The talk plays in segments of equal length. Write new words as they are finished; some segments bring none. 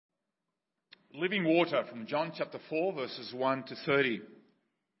living water from John chapter 4, verses 1 to 30.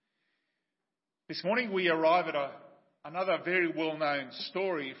 This morning we arrive at another very well-known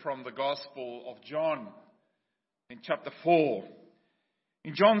story from the Gospel of John in chapter 4.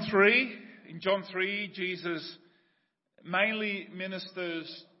 In John 3, Jesus mainly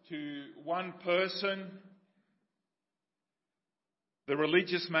ministers to one person, the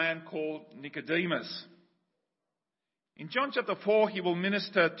religious man called Nicodemus. In John chapter 4, he will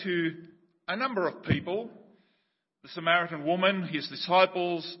minister to a number of people, the Samaritan woman, his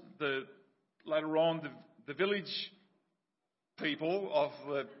disciples, later on the village people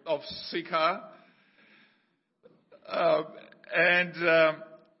of Sychar, and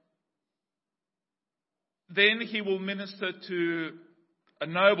then he will minister to a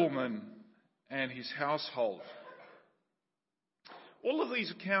nobleman and his household. All of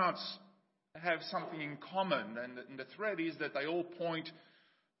these accounts have something in common, and the thread is that they all point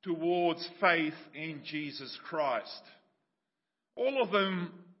towards faith in Jesus Christ. All of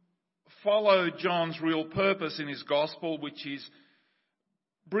them follow John's real purpose in his gospel, which is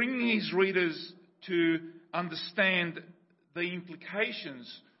bringing his readers to understand the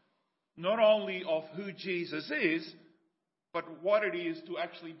implications not only of who Jesus is, but what it is to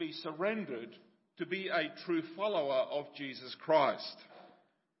actually be surrendered, to be a true follower of Jesus Christ.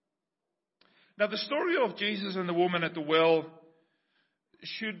 Now, the story of Jesus and the woman at the well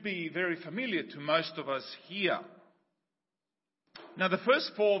should be very familiar to most of us here. Now, the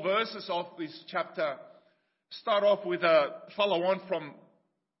first 4 verses of this chapter start off with a follow-on from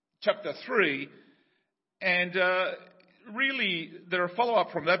chapter 3, and really they're a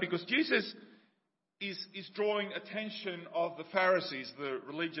follow-up from that because Jesus is drawing attention of the Pharisees, the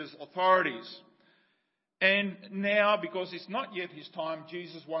religious authorities. And now, because it's not yet his time,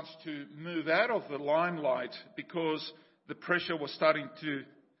 Jesus wants to move out of the limelight because the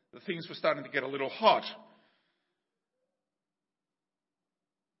things were starting to get a little hot.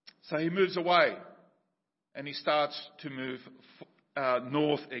 So he moves away and he starts to move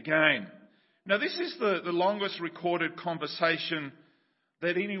north again. Now, this is the longest recorded conversation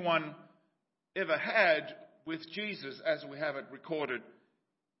that anyone ever had with Jesus as we have it recorded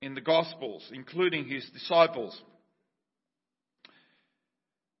in the Gospels, including his disciples.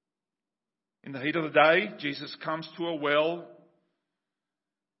 In the heat of the day, Jesus comes to a well.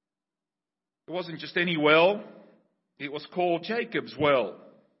 It wasn't just any well. It was called Jacob's well.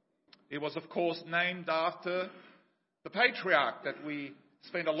 It was, of course, named after the patriarch that we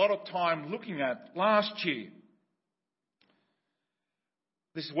spent a lot of time looking at last year.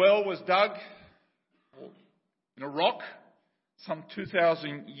 This well was dug in a rock some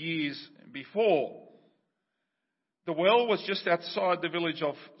 2,000 years before. The well was just outside the village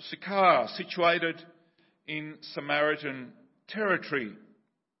of Sychar, situated in Samaritan territory.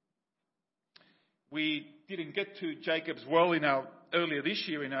 We didn't get to Jacob's well earlier this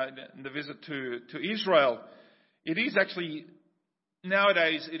year in the visit to Israel. It is actually,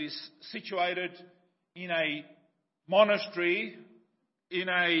 nowadays, it is situated in a monastery, in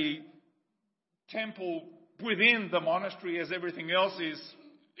a temple within the monastery, as everything else is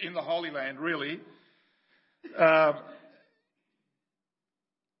in the Holy Land, really.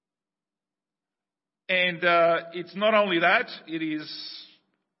 And it's not only that, it is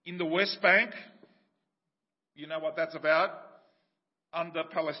in the West Bank. You know what that's about, under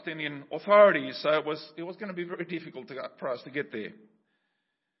Palestinian authorities. So it was going to be very difficult for us to get there.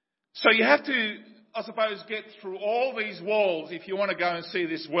 So you have to, I suppose, get through all these walls if you want to go and see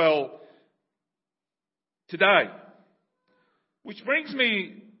this well today. Which brings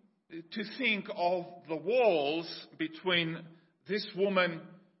me to think of the walls between this woman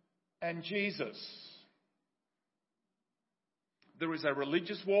and Jesus. There is a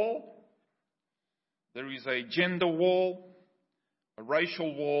religious wall. There is a gender wall, a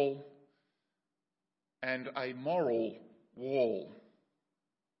racial wall, and a moral wall.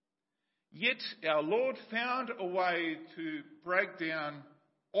 Yet our Lord found a way to break down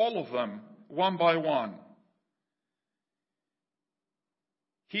all of them one by one.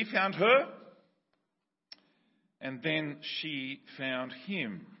 He found her, and then she found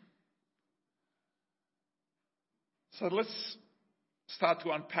him. So let's start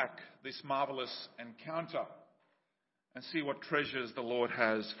to unpack this marvelous encounter and see what treasures the Lord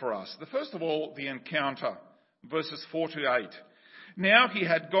has for us. First of all, the encounter, verses 4 to 8. Now he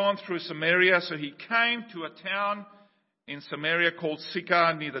had gone through Samaria, so he came to a town in Samaria called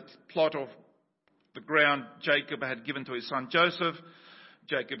Sychar, near the plot of the ground Jacob had given to his son Joseph.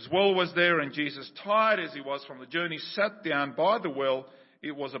 Jacob's well was there, and Jesus, tired as he was from the journey, sat down by the well.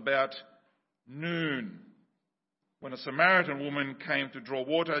 It was about noon. When a Samaritan woman came to draw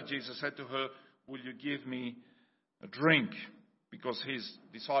water, Jesus said to her, "Will you give me a drink?" Because his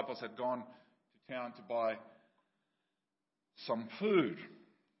disciples had gone to town to buy some food.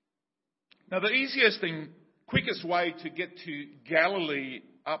 Now, the easiest and quickest way to get to Galilee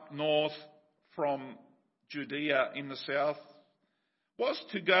up north from Judea in the south was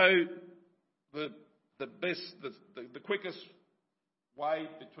to go the quickest way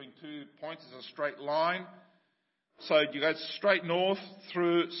between 2 points is a straight line. So you go straight north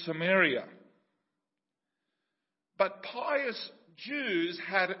through Samaria. But pious Jews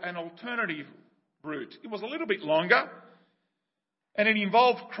had an alternative route. It was a little bit longer, and it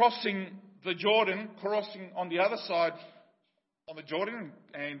involved crossing the Jordan, crossing on the other side on the Jordan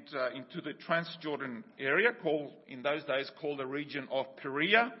and into the Transjordan area, in those days called the region of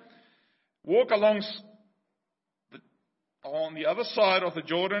Perea. Walk on the other side of the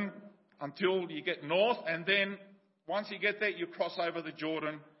Jordan until you get north, and then once you get there, you cross over the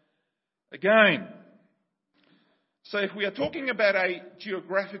Jordan again. So if we are talking about a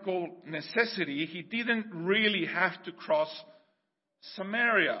geographical necessity, he didn't really have to cross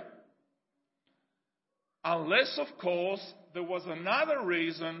Samaria. Unless, of course, there was another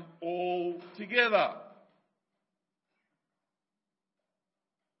reason altogether.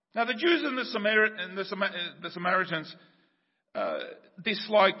 Now, the Jews and the Samaritans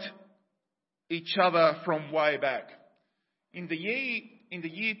disliked each other from way back. In the year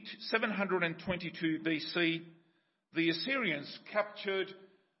 722 BC, the Assyrians captured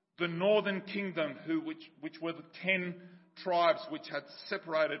the northern kingdom, which were the 10 tribes which had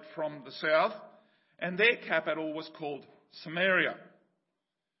separated from the south, and their capital was called Samaria.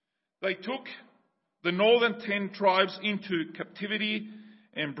 They took the northern 10 tribes into captivity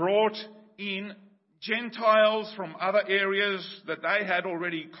and brought in Gentiles from other areas that they had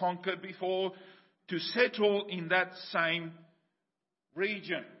already conquered before to settle in that same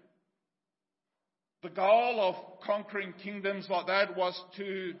region. The goal of conquering kingdoms like that was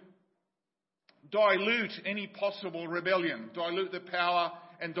to dilute any possible rebellion, dilute the power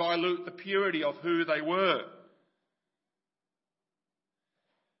and dilute the purity of who they were.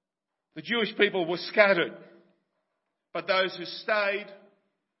 The Jewish people were scattered, but those who stayed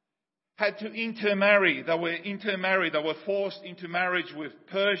had to intermarry. They were forced into marriage with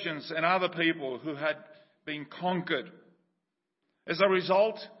Persians and other people who had been conquered. As a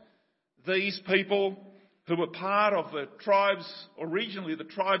result, these people who were part of the tribes, originally the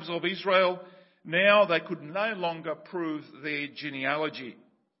tribes of Israel, now they could no longer prove their genealogy.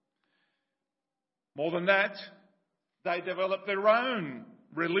 More than that, they developed their own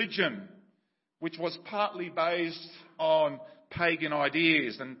religion, which was partly based on pagan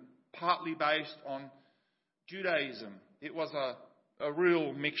ideas and partly based on Judaism. It was a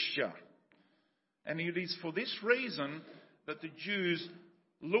real mixture. And it is for this reason that the Jews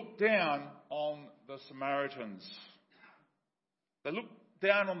looked down on the Samaritans. They looked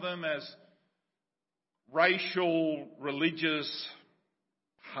down on them as racial, religious,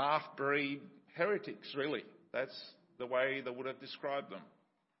 half-breed heretics, really. That's the way they would have described them.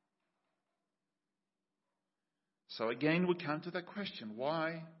 So again, we come to the question,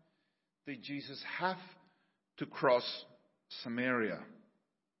 why did Jesus have to cross Samaria?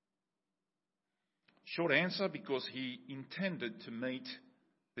 Short answer, because he intended to meet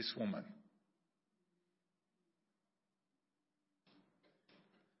this woman.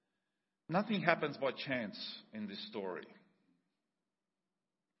 Nothing happens by chance in this story.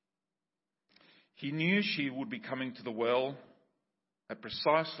 He knew she would be coming to the well at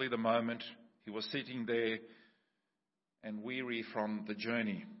precisely the moment he was sitting there and weary from the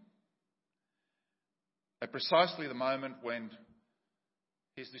journey. At precisely the moment when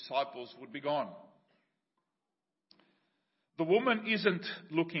his disciples would be gone. The woman isn't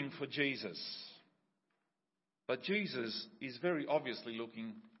looking for Jesus, but Jesus is very obviously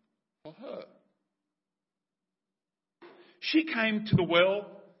looking for her. She came to the well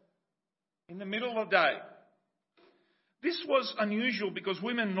in the middle of the day. This was unusual because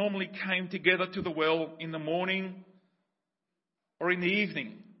women normally came together to the well in the morning or in the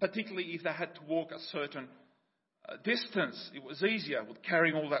evening, particularly if they had to walk a certain distance. It was easier with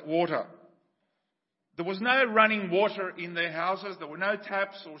carrying all that water. There was no running water in their houses. There were no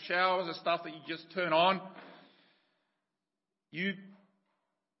taps or showers or stuff that you just turn on. You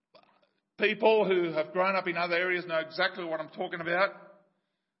people who have grown up in other areas know exactly what I'm talking about.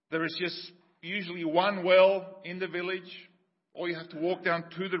 There is just usually one well in the village, or you have to walk down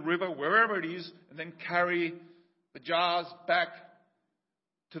to the river, wherever it is, and then carry the jars back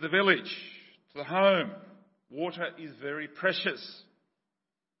to the village, to the home. Water is very precious.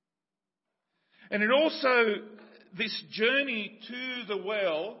 And it also this journey to the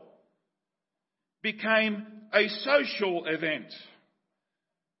well became a social event.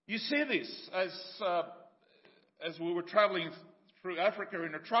 You see this as we were travelling through Africa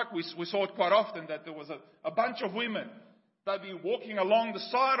in a truck. We saw it quite often, that there was a bunch of women. They'd be walking along the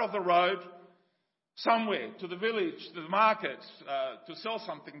side of the road somewhere, to the village, to the market, to sell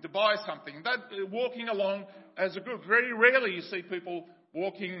something, to buy something. They're walking along as a group. Very rarely you see people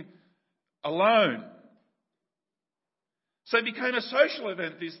walking alone. So it became a social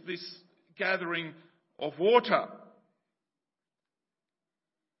event, this gathering of water.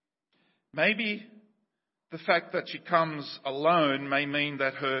 Maybe the fact that she comes alone may mean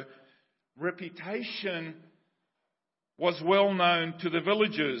that her reputation was well known to the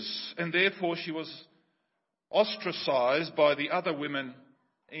villagers, and therefore she was ostracized by the other women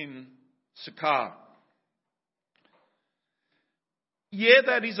in Sychar. Yeah,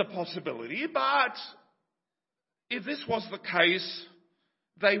 that is a possibility, but if this was the case,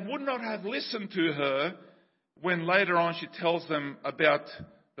 they would not have listened to her when later on she tells them about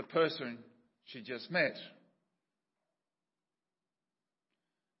the person she just met.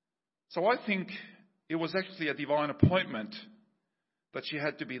 So I think it was actually a divine appointment that she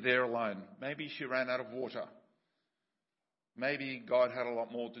had to be there alone. Maybe she ran out of water. Maybe God had a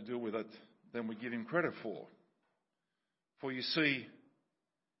lot more to do with it than we give him credit for. For you see,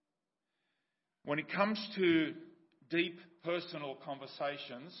 when it comes to deep personal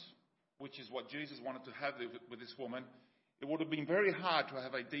conversations, which is what Jesus wanted to have with this woman, it would have been very hard to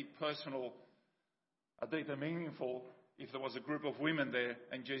have a deep and meaningful if there was a group of women there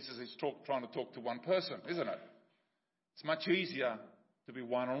and Jesus is trying to talk to one person, isn't it? It's much easier to be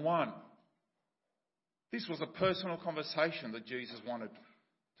one-on-one. This was a personal conversation that Jesus wanted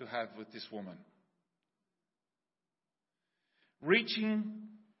to have with this woman. Reaching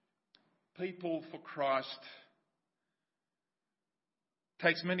people for Christ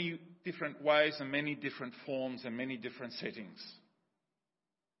takes many different ways and many different forms and many different settings.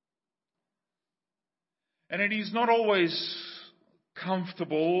 And it is not always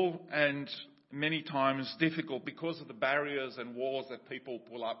comfortable and many times difficult because of the barriers and walls that people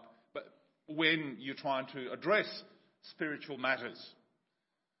pull up but when you're trying to address spiritual matters.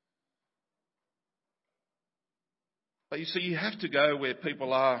 But you see, you have to go where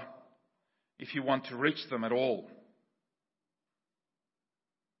people are if you want to reach them at all.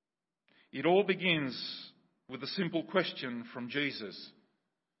 It all begins with a simple question from Jesus.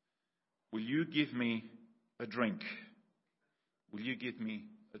 Will you give me a drink? Will you give me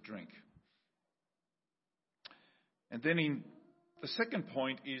a drink? And then in the second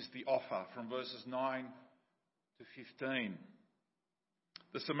point is the offer from verses 9 to 15.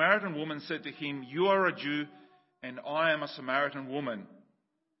 The Samaritan woman said to him, "You are a Jew and I am a Samaritan woman.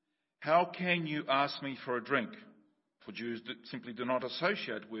 How can you ask me for a drink?" For Jews simply do not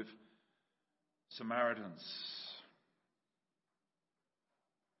associate with Samaritans.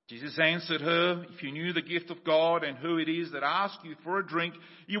 Jesus answered her, "If you knew the gift of God and who it is that asks you for a drink,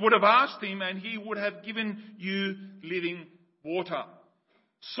 you would have asked him and he would have given you living water."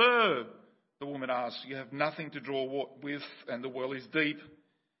 "Sir," the woman asked, "you have nothing to draw with and the well is deep.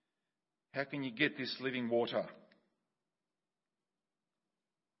 How can you get this living water?"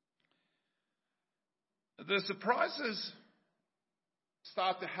 The surprises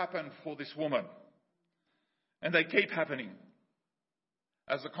start to happen for this woman. And they keep happening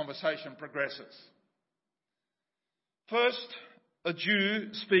as the conversation progresses. First, a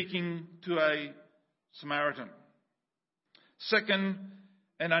Jew speaking to a Samaritan. Second,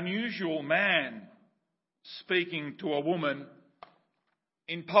 an unusual man speaking to a woman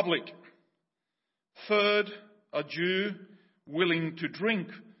in public. Third, a Jew willing to drink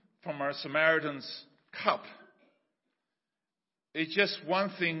from a Samaritan's cup. It's just one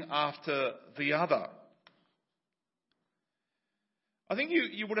thing after the other. I think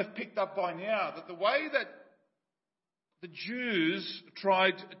you would have picked up by now that the way that the Jews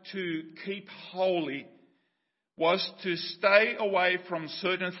tried to keep holy was to stay away from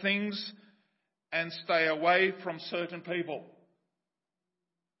certain things and stay away from certain people.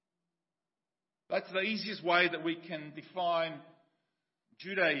 That's the easiest way that we can define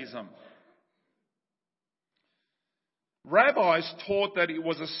Judaism. Rabbis taught that it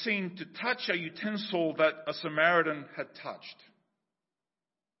was a sin to touch a utensil that a Samaritan had touched.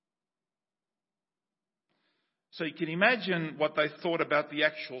 So you can imagine what they thought about the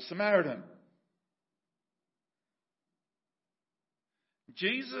actual Samaritan.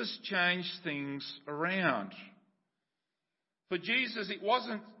 Jesus changed things around. For Jesus, it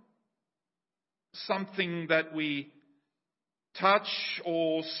wasn't something that we touch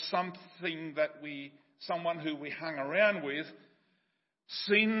or something that we someone who we hang around with.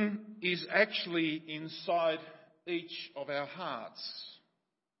 Sin is actually inside each of our hearts.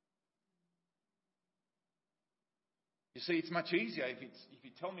 You see, it's much easier if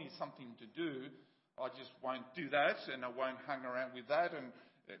you tell me something to do, I just won't do that, and I won't hang around with that, and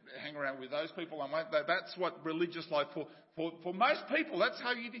hang around with those people. That's what religious life for most people. That's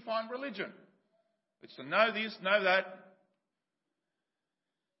how you define religion. It's to know this, know that.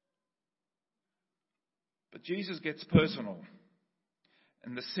 But Jesus gets personal,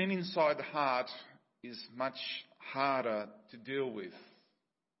 and the sin inside the heart is much harder to deal with.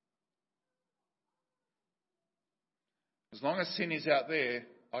 As long as sin is out there,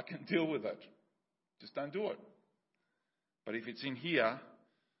 I can deal with it. Just don't do it. But if it's in here,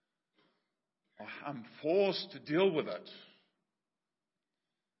 I'm forced to deal with it.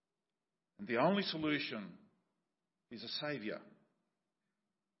 And the only solution is a Saviour.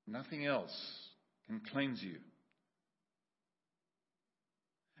 Nothing else can cleanse you.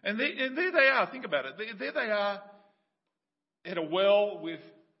 And there they are, think about it. There they are at a well with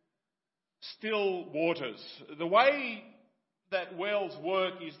still waters. The way that wells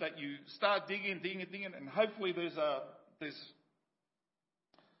work is that you start digging, and hopefully there's a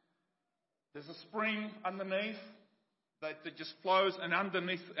spring underneath that just flows, and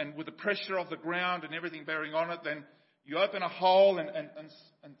underneath, and with the pressure of the ground and everything bearing on it, then you open a hole and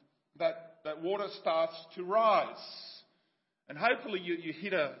that water starts to rise. And hopefully you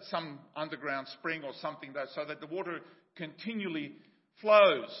hit some underground spring or something so that the water continually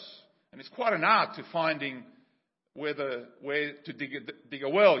flows. And it's quite an art to finding where to dig a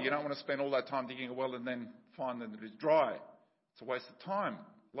well. You don't want to spend all that time digging a well and then find that it is dry. It's a waste of time,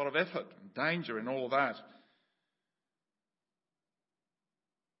 a lot of effort, and danger and all of that.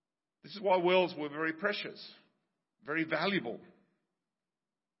 This is why wells were very precious, very valuable.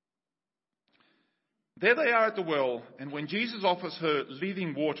 There they are at the well, and when Jesus offers her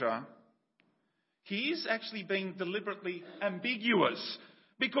living water, he is actually being deliberately ambiguous,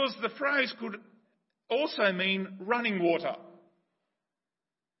 because the phrase could also mean running water.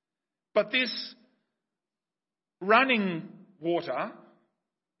 But this running water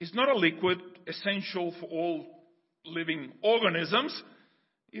is not a liquid essential for all living organisms.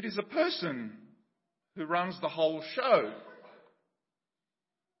 It is a person who runs the whole show.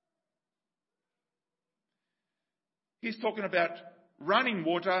 He's talking about running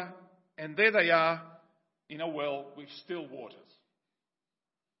water, and there they are in a well with still waters.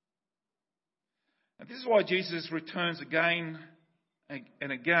 And this is why Jesus returns again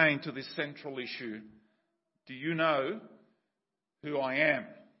and again to this central issue. Do you know who I am?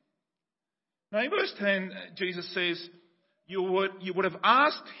 Now in verse 10, Jesus says, you would have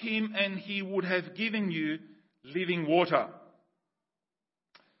asked him and he would have given you living water.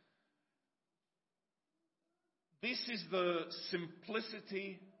 This is the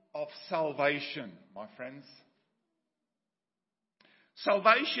simplicity of salvation, my friends.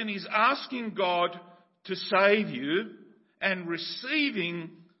 Salvation is asking God to save you and receiving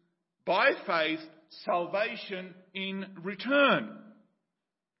by faith salvation in return.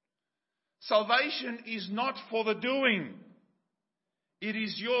 Salvation is not for the doing. It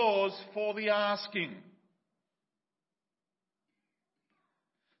is yours for the asking.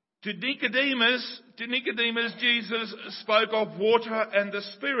 To Nicodemus, Jesus spoke of water and the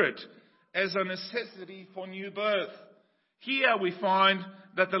Spirit as a necessity for new birth. Here we find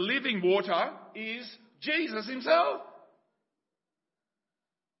that the living water is Jesus himself.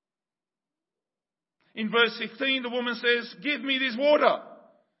 In verse 15, the woman says, "Give me this water."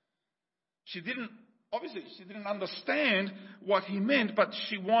 She didn't understand what he meant, but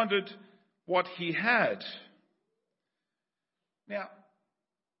she wanted what he had. Now,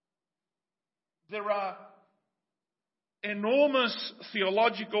 there are enormous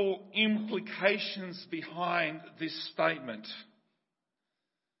theological implications behind this statement.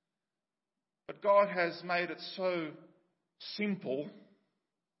 But God has made it so simple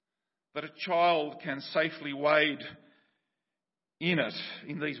that a child can safely wade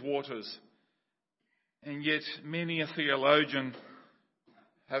in these waters. And yet many a theologian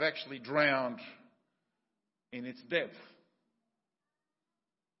have actually drowned in its depth.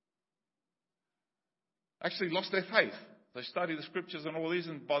 Actually lost their faith. They study the scriptures and all this,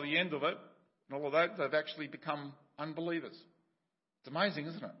 and by the end of it, and all of that, they've actually become unbelievers. It's amazing,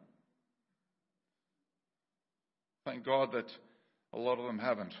 isn't it? Thank God that a lot of them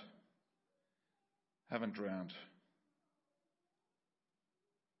haven't drowned.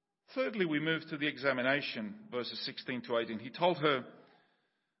 Thirdly, we move to the examination, verses 16 to 18. He told her,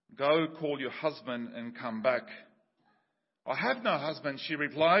 "Go call your husband and come back." "I have no husband," she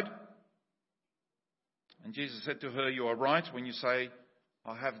replied. And Jesus said to her, "You are right when you say,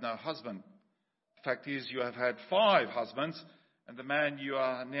 'I have no husband.' The fact is, you have had 5 husbands, and the man you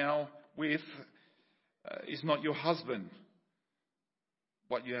are now with is not your husband.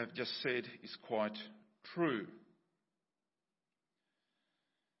 What you have just said is quite true."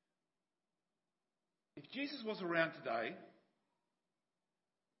 If Jesus was around today,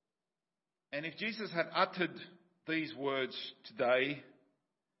 and if Jesus had uttered these words today,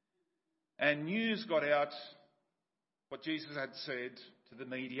 and news got out what Jesus had said to the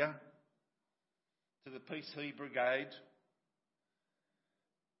media, to the PC brigade,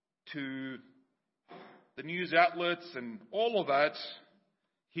 to the news outlets and all of that,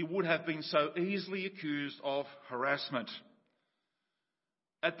 he would have been so easily accused of harassment.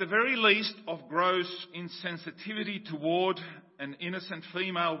 At the very least, of gross insensitivity toward an innocent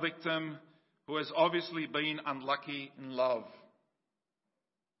female victim who has obviously been unlucky in love.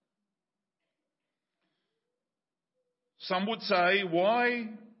 Some would say, why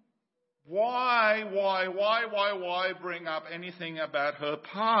bring up anything about her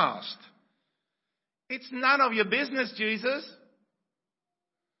past? It's none of your business, Jesus.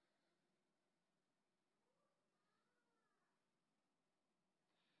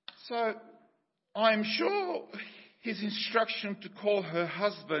 So, I'm sure his instruction to call her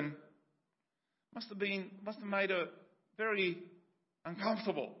husband must have made her very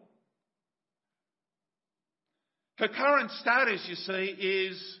uncomfortable. Her current status, you see,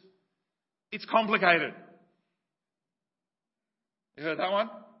 it's complicated. You heard that one?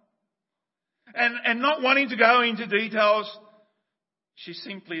 And not wanting to go into details, she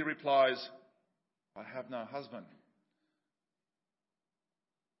simply replies, "I have no husband."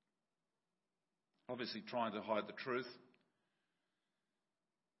 Obviously trying to hide the truth.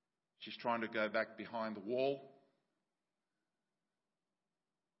 She's trying to go back behind the wall.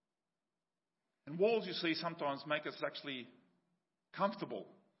 And walls, you see, sometimes make us actually comfortable.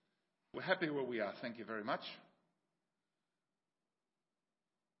 We're happy where we are, thank you very much.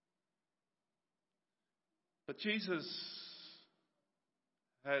 But Jesus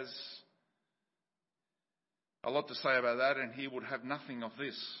has a lot to say about that, and he would have nothing of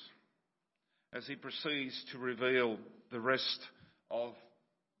this as he proceeds to reveal the rest of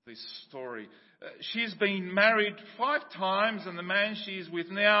this story. She's been married 5 times, and the man she's with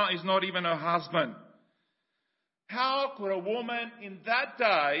now is not even her husband. How could a woman in that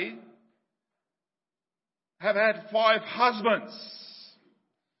day have had 5 husbands?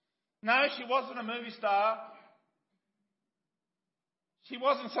 No, she wasn't a movie star. She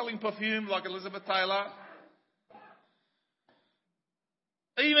wasn't selling perfume like Elizabeth Taylor.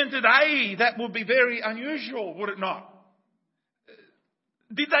 Even today, that would be very unusual, would it not?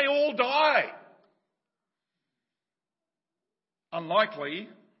 Did they all die? Unlikely.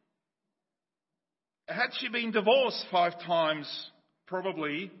 Had she been divorced 5 times?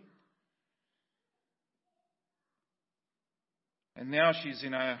 Probably. And now she's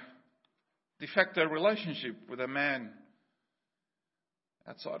in a de facto relationship with a man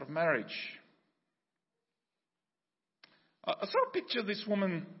outside of marriage. I sort of picture this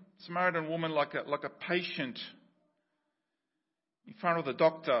woman, Samaritan woman, like a patient in front of the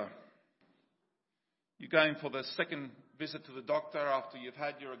doctor. You're going for the second visit to the doctor after you've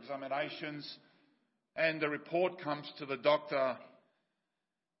had your examinations, and the report comes to the doctor,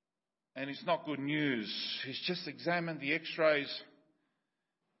 and it's not good news. He's just examined the x-rays,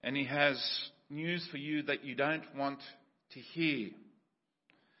 and he has news for you that you don't want to hear.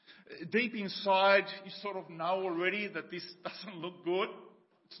 Deep inside, you sort of know already that this doesn't look good.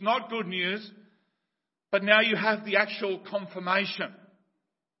 It's not good news. But now you have the actual confirmation.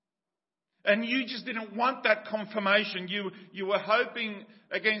 And you just didn't want that confirmation. You were hoping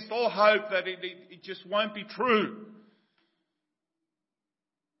against all hope that it just won't be true.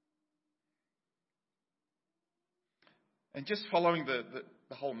 And just following the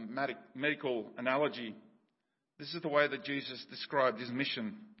whole medical analogy, this is the way that Jesus described his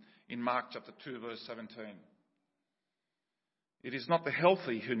mission in Mark chapter 2, verse 17. It is not the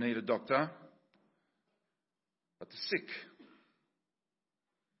healthy who need a doctor, but the sick.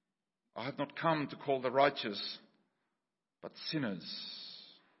 I have not come to call the righteous, but sinners.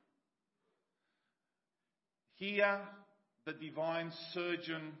 Here, the divine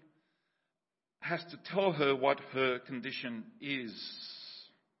surgeon has to tell her what her condition is.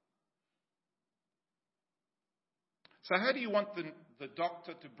 So how do you want the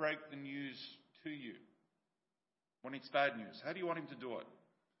doctor to break the news to you when it's bad news? How do you want him to do it?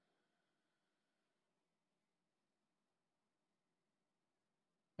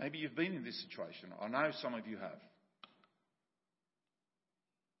 Maybe you've been in this situation. I know some of you have.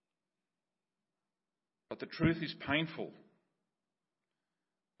 But the truth is painful.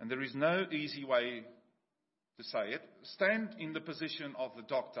 And there is no easy way to say it. Stand in the position of the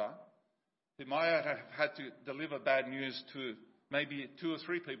doctor who might have had to deliver bad news to maybe 2 or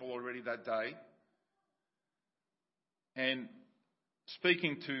 3 people already that day. And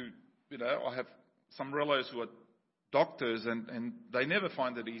speaking to, I have some relatives who are doctors and they never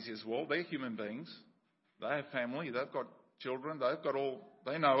find it easy as well. They're human beings. They have family. They've got children.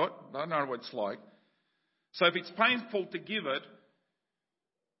 They know it. They know what it's like. So if it's painful to give it,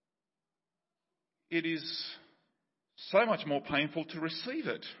 it is so much more painful to receive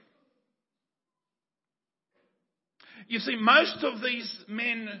it. You see, most of these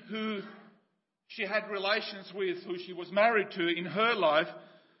men who she had relations with, who she was married to in her life,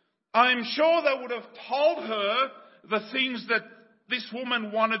 I'm sure they would have told her the things that this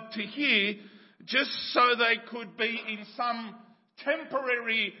woman wanted to hear just so they could be in some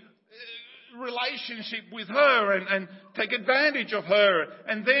temporary relationship with her and take advantage of her.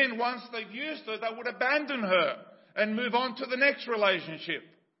 And then once they've used her, they would abandon her and move on to the next relationship.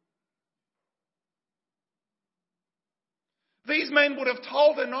 These men would have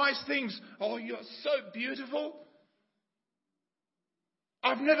told her nice things. Oh, you're so beautiful.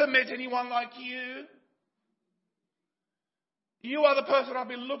 I've never met anyone like you. You are the person I've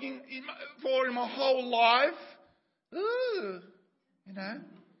been looking for in my whole life. Ooh,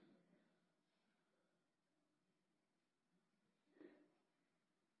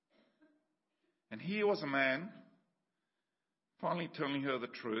 And here was a man finally telling her the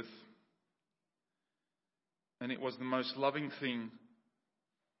truth. And it was the most loving thing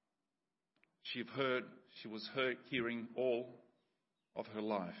she was hearing all of her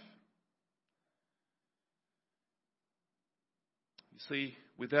life. You see,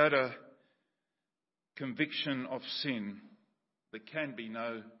 without a conviction of sin, there can be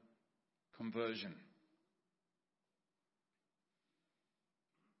no conversion.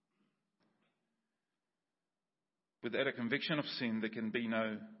 Without a conviction of sin, there can be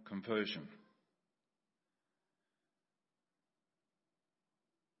no conversion.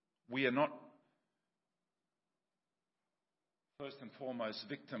 We are not, first and foremost,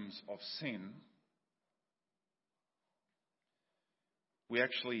 victims of sin. We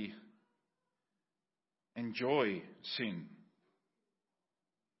actually enjoy sin.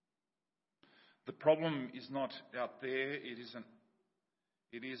 The problem is not out there. It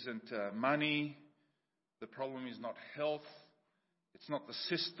isn't money. The problem is not health. It's not the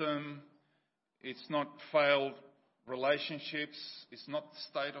system. It's not failed relationships. It's not the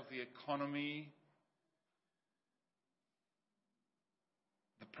state of the economy.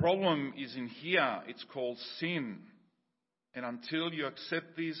 The problem is in here. It's called sin. And until you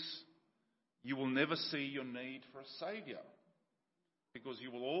accept this, you will never see your need for a saviour. Because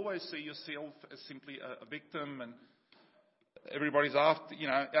you will always see yourself as simply a victim and everybody's out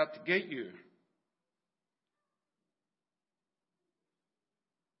to get you.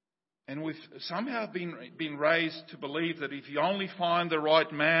 And we've somehow been raised to believe that if you only find the right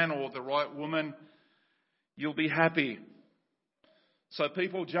man or the right woman, you'll be happy. So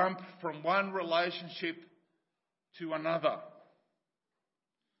people jump from one relationship to another.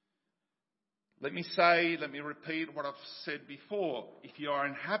 Let me repeat what I've said before. If you are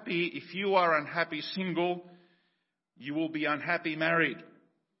unhappy single, you will be unhappy married.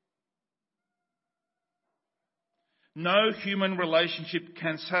 No human relationship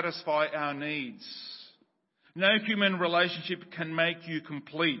can satisfy our needs. No human relationship can make you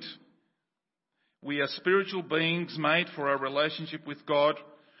complete. We are spiritual beings made for a relationship with God,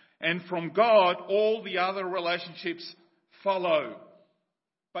 and from God all the other relationships follow.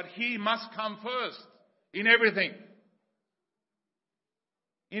 But He must come first in everything.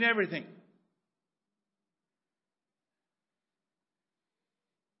 In everything.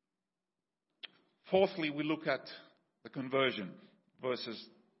 Fourthly, we look at the conversion, verses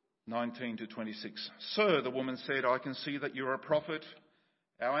 19 to 26. Sir, the woman said, I can see that you're a prophet.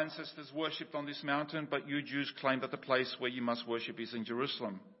 Our ancestors worshipped on this mountain, but you Jews claim that the place where you must worship is in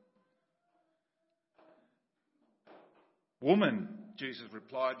Jerusalem. Woman, Jesus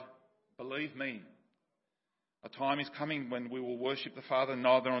replied, believe me, a time is coming when we will worship the Father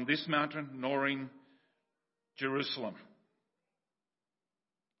neither on this mountain nor in Jerusalem.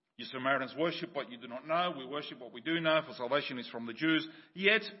 You Samaritans worship what you do not know. We worship what we do know, for salvation is from the Jews.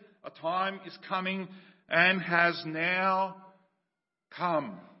 Yet a time is coming and has now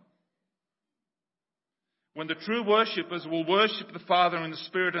come when the true worshippers will worship the Father in the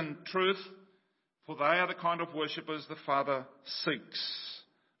Spirit and truth, for they are the kind of worshippers the Father seeks.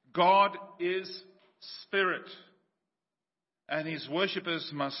 God is Spirit, and His worshippers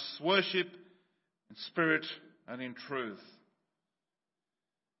must worship in spirit and in truth.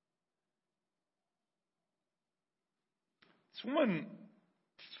 This woman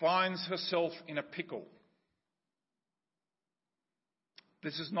finds herself in a pickle.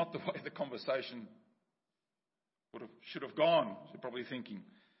 This is not the way the conversation should have gone, you're probably thinking.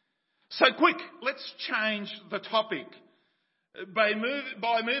 So quick, let's change the topic. By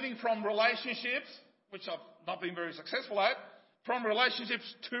moving from relationships, which I've not been very successful at, from relationships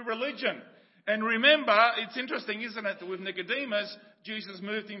to religion. And remember, it's interesting, isn't it, that with Nicodemus, Jesus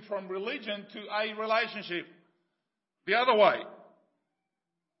moved him from religion to a relationship. The other way.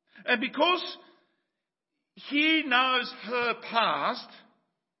 And because he knows her past,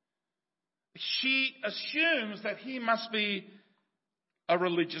 she assumes that he must be a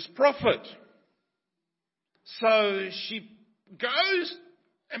religious prophet. So she goes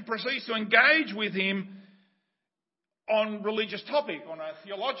and proceeds to engage with him on religious topic, on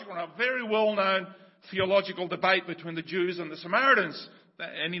a very well-known theological debate between the Jews and the Samaritans.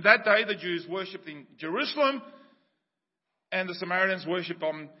 And in that day, the Jews worshipped in Jerusalem, and the Samaritans worshipped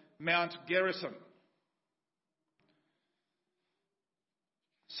on Mount Gerizim.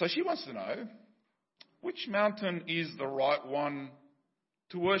 So she wants to know, which mountain is the right one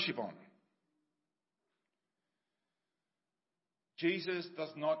to worship on? Jesus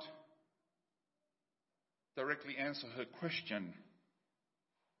does not directly answer her question.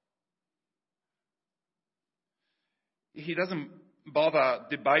 He doesn't bother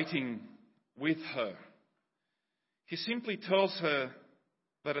debating with her. He simply tells her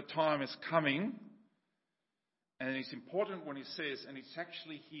that a time is coming, and it's important when he says, and it's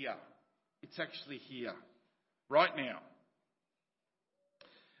actually here. It's actually here, right now.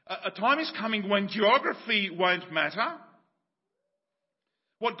 A time is coming when geography won't matter.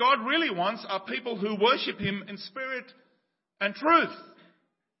 What God really wants are people who worship him in spirit and truth.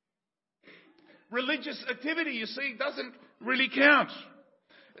 Religious activity, you see, doesn't really count.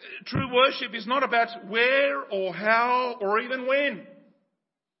 True worship is not about where or how or even when.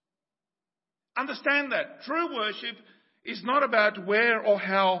 Understand that. True worship is not about where or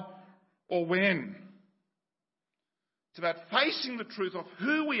how or when. It's about facing the truth of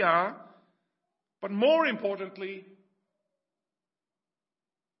who we are, but more importantly,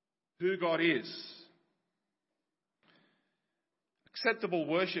 who God is. Acceptable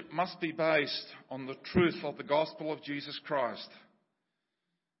worship must be based on the truth of the gospel of Jesus Christ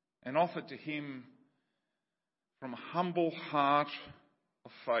and offered to him from a humble heart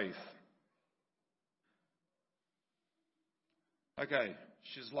of faith. Okay,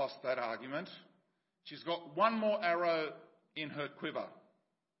 she's lost that argument. She's got one more arrow in her quiver.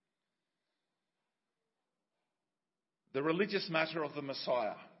 The religious matter of the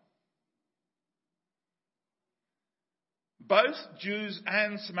Messiah. Both Jews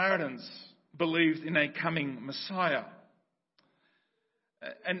and Samaritans believed in a coming Messiah.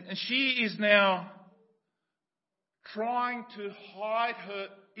 And she is now trying to hide her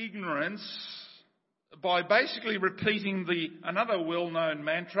ignorance by basically repeating another well-known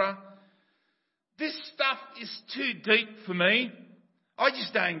mantra. This stuff is too deep for me. I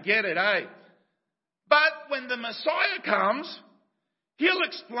just don't get it, eh? But when the Messiah comes, he'll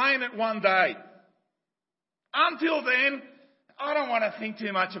explain it one day. Until then, I don't want to think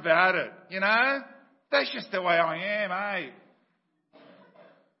too much about it, you know? That's just the way I am, eh?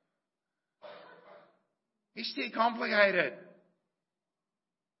 It's too complicated.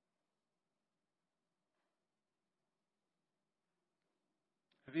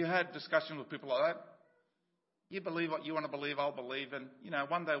 Have you had discussions with people like that? You believe what you want to believe, I'll believe, and, you know,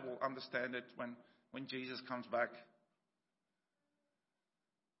 one day we'll understand it when Jesus comes back.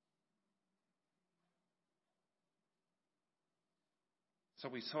 So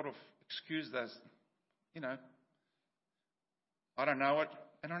we sort of excuse that, you know, I don't know it,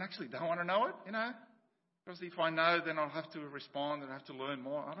 and I actually don't want to know it, you know. Because if I know, then I'll have to respond and have to learn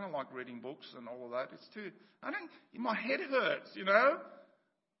more. I don't like reading books and all of that. My head hurts, you know.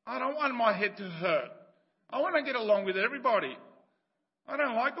 I don't want my head to hurt. I want to get along with everybody. I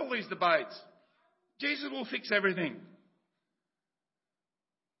don't like all these debates. Jesus will fix everything.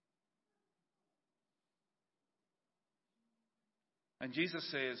 And Jesus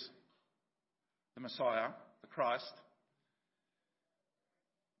says, the Messiah, the Christ,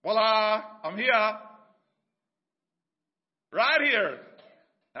 voila, I'm here. Right here.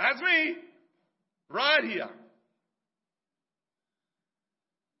 That's me. Right here.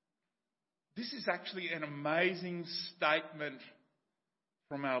 This is actually an amazing statement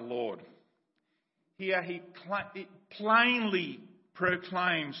from our Lord. Here he plainly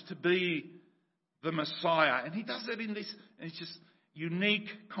proclaims to be the Messiah. And he does it in this, and unique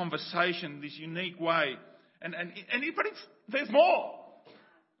conversation, this unique way. But there's more.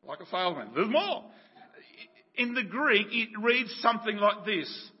 Like a salesman, there's more. In the Greek, it reads something like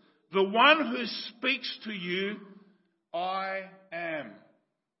this. The one who speaks to you, I am.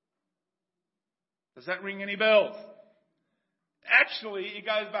 Does that ring any bells? Actually, it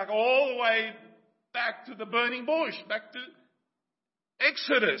goes back all the way back to the burning bush, back to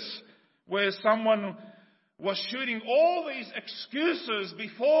Exodus, where someone was shooting all these excuses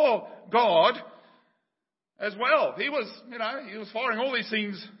before God as well. He was firing all these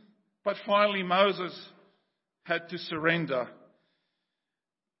things, but finally Moses had to surrender.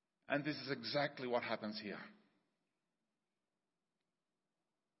 And this is exactly what happens here.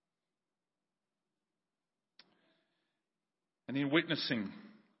 And in witnessing,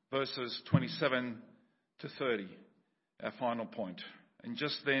 verses 27 to 30, our final point. And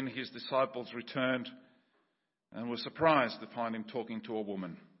just then his disciples returned and were surprised to find him talking to a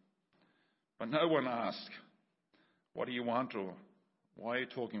woman. But no one asked, what do you want, or why are you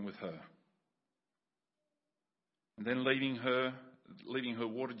talking with her? And then leaving her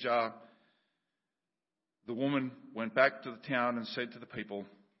water jar, the woman went back to the town and said to the people,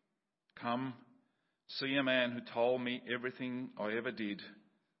 come, see a man who told me everything I ever did.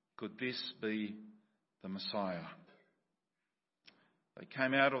 Could this be the Messiah? They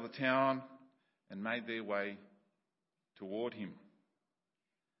came out of the town and made their way toward him.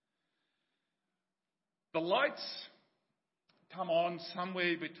 The lights come on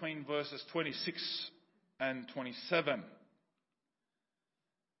somewhere between verses 26 and 27.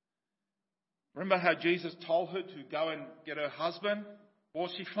 Remember how Jesus told her to go and get her husband? Well,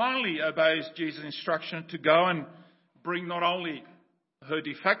 she finally obeys Jesus' instruction to go and bring not only her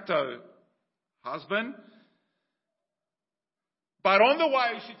de facto husband, but on the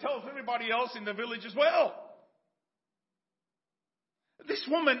way she tells everybody else in the village as well. This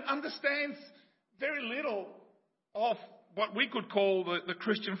woman understands very little of what we could call the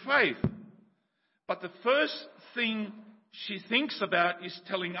Christian faith. But the first thing she thinks about is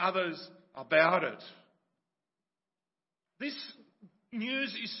telling others about it. This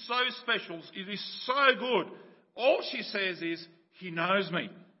news is so special. It is so good. All she says is, he knows me.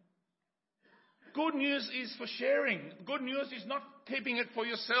 Good news is for sharing. Good news is not keeping it for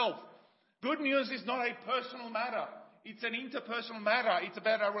yourself. Good news is not a personal matter. It's an interpersonal matter. It's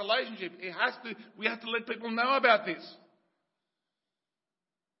about our relationship. We have to let people know about this.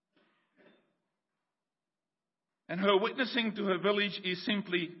 And her witnessing to her village is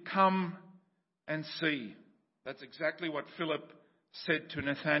simply come and see. That's exactly what Philip said to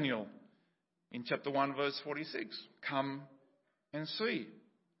Nathanael in chapter 1 verse 46. Come and see.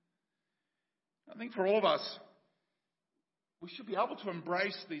 I think for all of us, we should be able to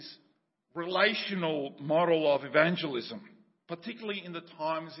embrace this relational model of evangelism, particularly in the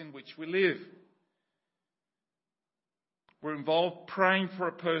times in which we live. We're involved praying for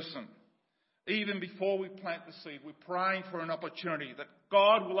a person. Even before we plant the seed, we're praying for an opportunity that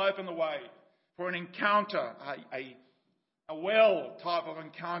God will open the way for an encounter, a well type of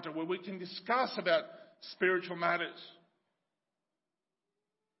encounter where we can discuss about spiritual matters.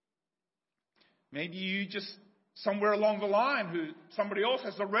 Maybe you just somewhere along the line somebody else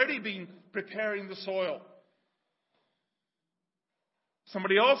has already been preparing the soil.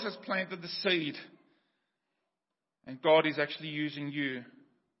 Somebody else has planted the seed. And God is actually using you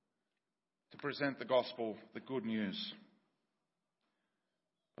to present the gospel, the good news.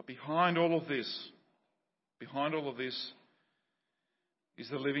 But behind all of this is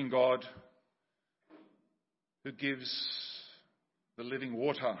the living God who gives the living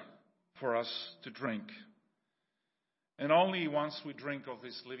water for us to drink. And only once we drink of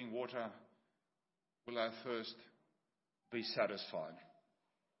this living water will our thirst be satisfied.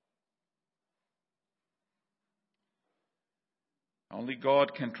 Only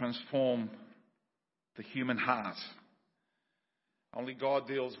God can transform the human heart. Only God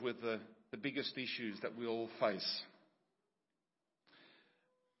deals with the biggest issues that we all face.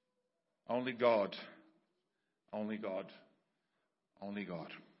 Only God. Only God. Only God.